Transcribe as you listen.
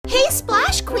Hey,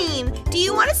 Splash Queen, do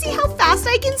you want to see how fast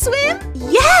I can swim?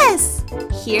 Yes!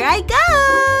 Here I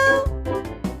go!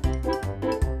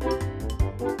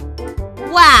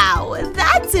 Wow,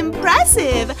 that's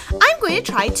impressive! I'm going to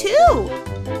try too!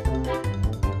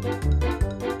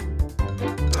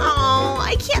 Oh,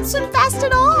 I can't swim fast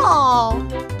at all!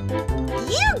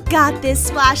 You got this,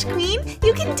 Splash Queen!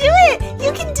 You can do it!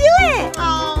 You can do it!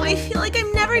 Oh, I feel like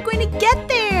I'm never going to get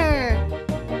there!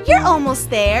 You're almost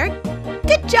there!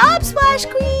 Good job, Splash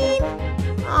Queen!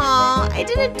 Aw, I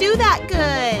didn't do that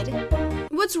good.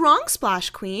 What's wrong, Splash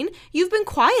Queen? You've been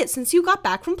quiet since you got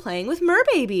back from playing with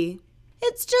Merbaby.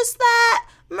 It's just that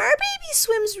Merbaby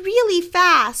swims really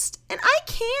fast, and I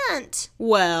can't.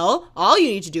 Well, all you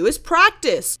need to do is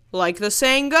practice. Like the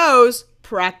saying goes,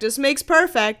 practice makes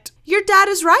perfect. Your dad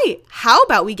is right. How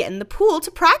about we get in the pool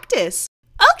to practice?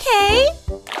 Okay.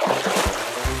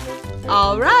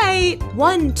 All right.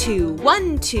 1, 2,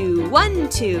 1, 2, 1,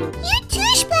 2. You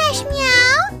too, Splash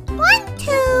Meow. 1,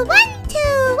 2, 1,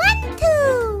 2, 1,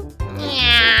 2.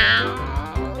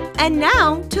 Meow. And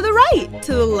now to the right,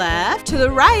 to the left, to the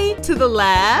right, to the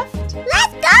left.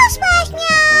 Let's go, Splash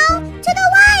Meow. To the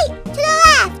right, to the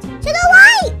left, to the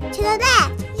right, to the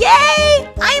left. Yay!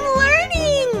 I'm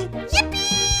learning!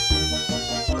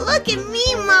 Yippee! Look at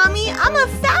me, Mommy. I'm a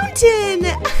fountain.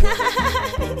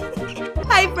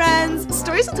 Hi, friends.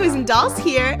 Stories with Toys and Dolls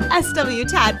here,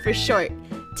 SWTAD for short.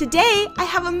 Today, I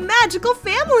have a magical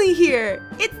family here.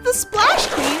 It's the Splash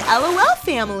Queen LOL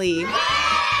family.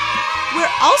 We're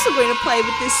also going to play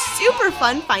with this super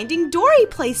fun Finding Dory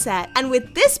playset and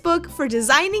with this book for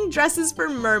designing dresses for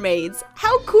mermaids.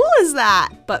 How cool is that?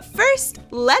 But first,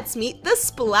 let's meet the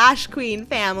Splash Queen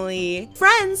family.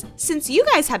 Friends, since you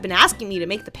guys have been asking me to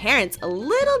make the parents a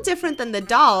little different than the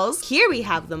dolls, here we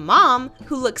have the mom,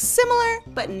 who looks similar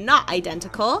but not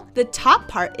identical. The top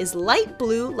part is light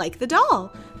blue like the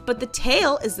doll, but the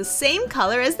tail is the same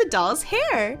color as the doll's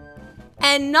hair.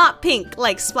 And not pink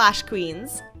like Splash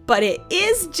Queen's. But it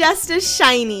is just as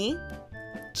shiny.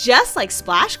 Just like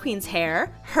Splash Queen's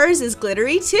hair, hers is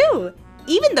glittery too.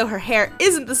 Even though her hair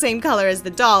isn't the same color as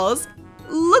the doll's,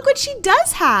 look what she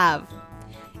does have.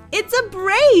 It's a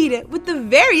braid with the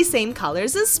very same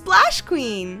colors as Splash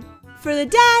Queen. For the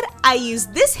dad, I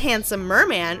used this handsome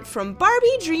merman from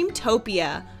Barbie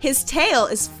Dreamtopia. His tail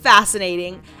is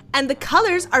fascinating, and the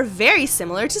colors are very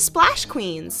similar to Splash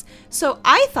Queen's. So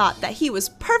I thought that he was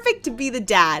perfect to be the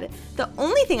dad. The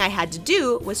only thing I had to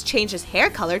do was change his hair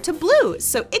color to blue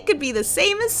so it could be the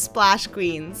same as Splash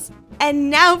Queen's. And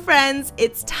now, friends,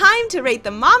 it's time to rate the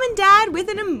mom and dad with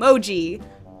an emoji.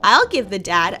 I'll give the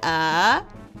dad a...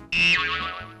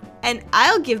 and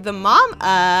I'll give the mom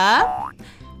a...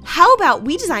 How about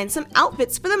we design some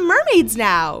outfits for the mermaids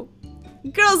now?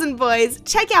 Girls and boys,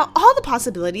 check out all the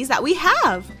possibilities that we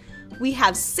have. We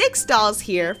have 6 dolls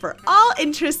here for all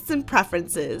interests and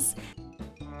preferences.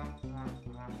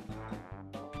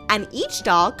 And each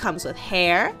doll comes with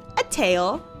hair, a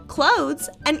tail, clothes,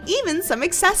 and even some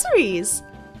accessories.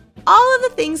 All of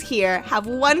the things here have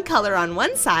one color on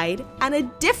one side and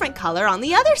a different color on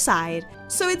the other side,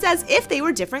 so it's as if they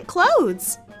were different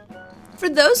clothes. For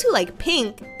those who like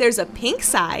pink, there's a pink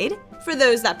side. For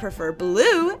those that prefer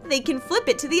blue, they can flip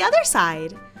it to the other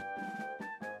side.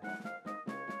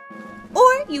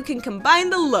 Or you can combine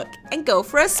the look and go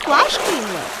for a Splash Queen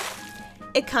look.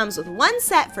 It comes with one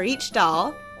set for each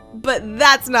doll, but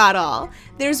that's not all.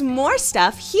 There's more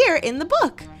stuff here in the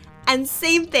book. And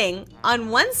same thing,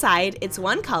 on one side it's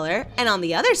one color, and on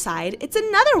the other side it's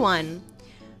another one.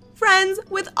 Friends,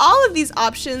 with all of these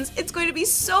options, it's going to be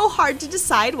so hard to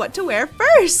decide what to wear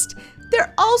first.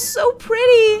 They're all so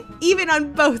pretty, even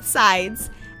on both sides.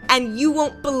 And you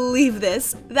won't believe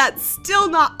this, that's still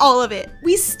not all of it.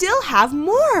 We still have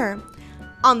more.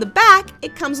 On the back,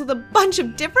 it comes with a bunch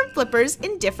of different flippers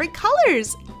in different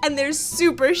colors, and they're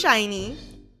super shiny.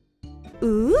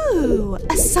 Ooh,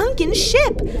 a sunken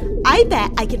ship. I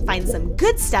bet I can find some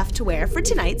good stuff to wear for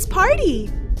tonight's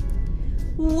party.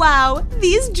 Wow,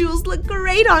 these jewels look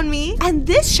great on me, and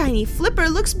this shiny flipper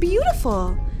looks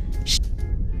beautiful.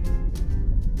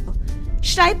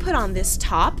 Should I put on this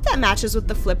top that matches with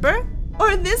the flipper,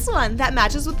 or this one that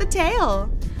matches with the tail?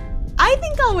 I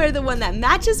think I'll wear the one that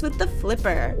matches with the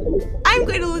flipper. I'm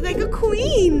going to look like a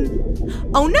queen.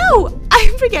 Oh no,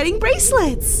 I'm forgetting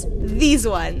bracelets. These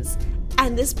ones,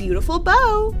 and this beautiful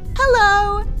bow.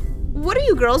 Hello. What are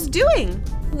you girls doing?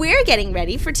 We're getting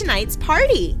ready for tonight's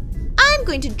party. I'm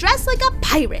going to dress like a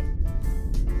pirate.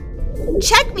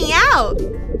 Check me out.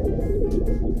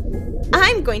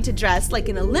 I'm going to dress like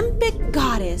an Olympic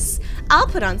goddess. I'll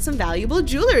put on some valuable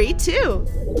jewelry too.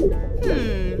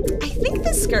 I think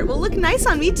this skirt will look nice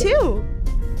on me too.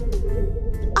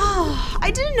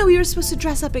 I didn't know we were supposed to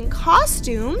dress up in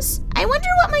costumes. I wonder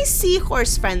what my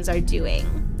seahorse friends are doing.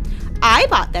 I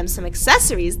bought them some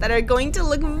accessories that are going to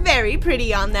look very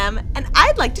pretty on them, and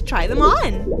I'd like to try them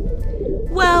on.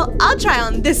 Well, I'll try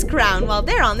on this crown while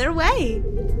they're on their way.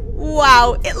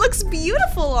 Wow, it looks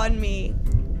beautiful on me.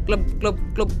 Glub, glub,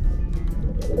 glub.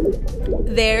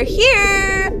 They're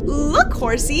here! Look,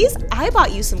 horsies, I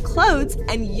bought you some clothes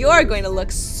and you're going to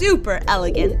look super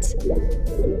elegant.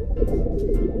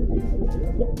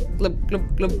 Glub,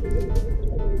 glub, glub.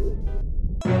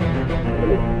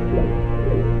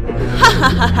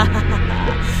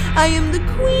 I am the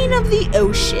queen of the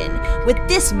ocean. With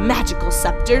this magical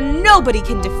scepter, nobody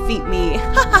can defeat me.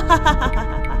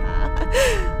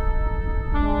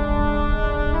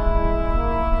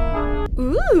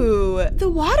 Ooh, the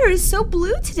water is so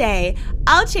blue today.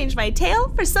 I'll change my tail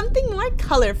for something more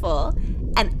colorful.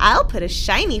 And I'll put a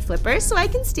shiny flipper so I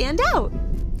can stand out.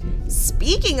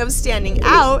 Speaking of standing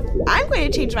out, I'm going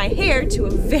to change my hair to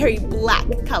a very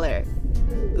black color.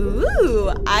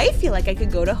 Ooh, I feel like I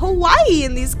could go to Hawaii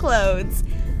in these clothes.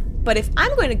 But if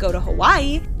I'm going to go to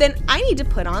Hawaii, then I need to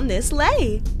put on this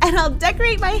lei. And I'll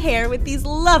decorate my hair with these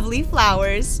lovely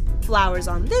flowers. Flowers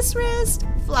on this wrist,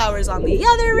 flowers on the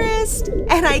other wrist,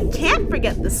 and I can't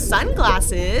forget the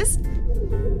sunglasses.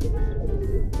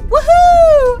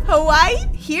 Woohoo! Hawaii,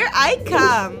 here I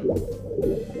come.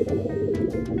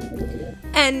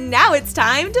 And now it's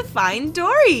time to find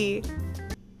Dory.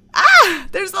 Ah,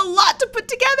 there's a lot to put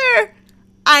together.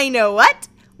 I know what.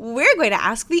 We're going to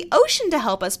ask the ocean to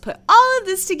help us put all of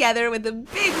this together with a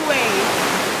big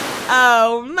wave.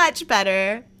 Oh, much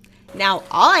better. Now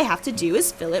all I have to do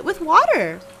is fill it with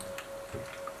water.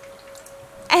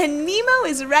 And Nemo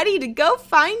is ready to go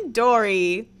find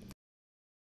Dory.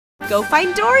 Go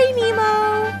find Dory,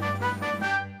 Nemo!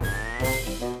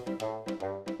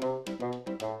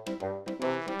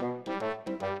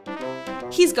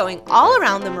 He's going all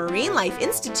around the Marine Life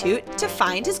Institute to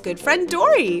find his good friend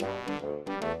Dory.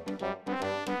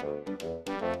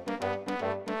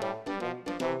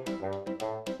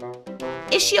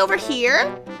 Is she over here?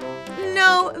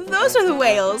 No, those are the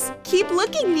whales. Keep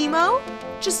looking, Nemo.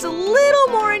 Just a little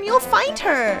more and you'll find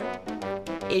her.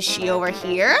 Is she over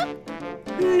here?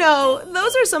 No,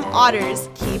 those are some otters.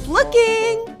 Keep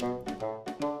looking.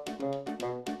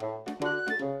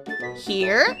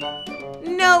 Here?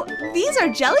 No, these are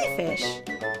jellyfish.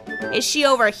 Is she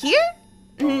over here?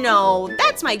 No,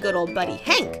 that's my good old buddy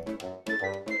Hank.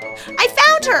 I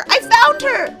found her! I found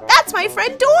her! That's my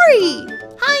friend Dory!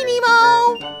 Hi,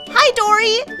 Nemo! Hi,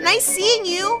 Dory! Nice seeing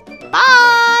you!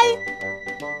 Bye!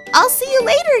 I'll see you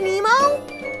later, Nemo!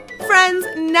 Friends,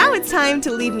 now it's time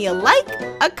to leave me a like,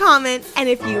 a comment, and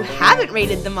if you haven't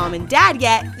rated the mom and dad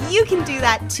yet, you can do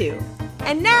that too.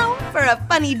 And now for a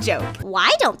funny joke.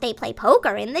 Why don't they play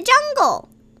poker in the jungle?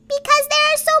 Because there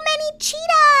are so many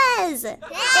cheetahs!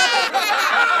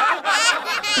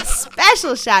 A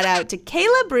special shout out to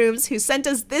Kayla Brooms who sent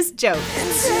us this joke.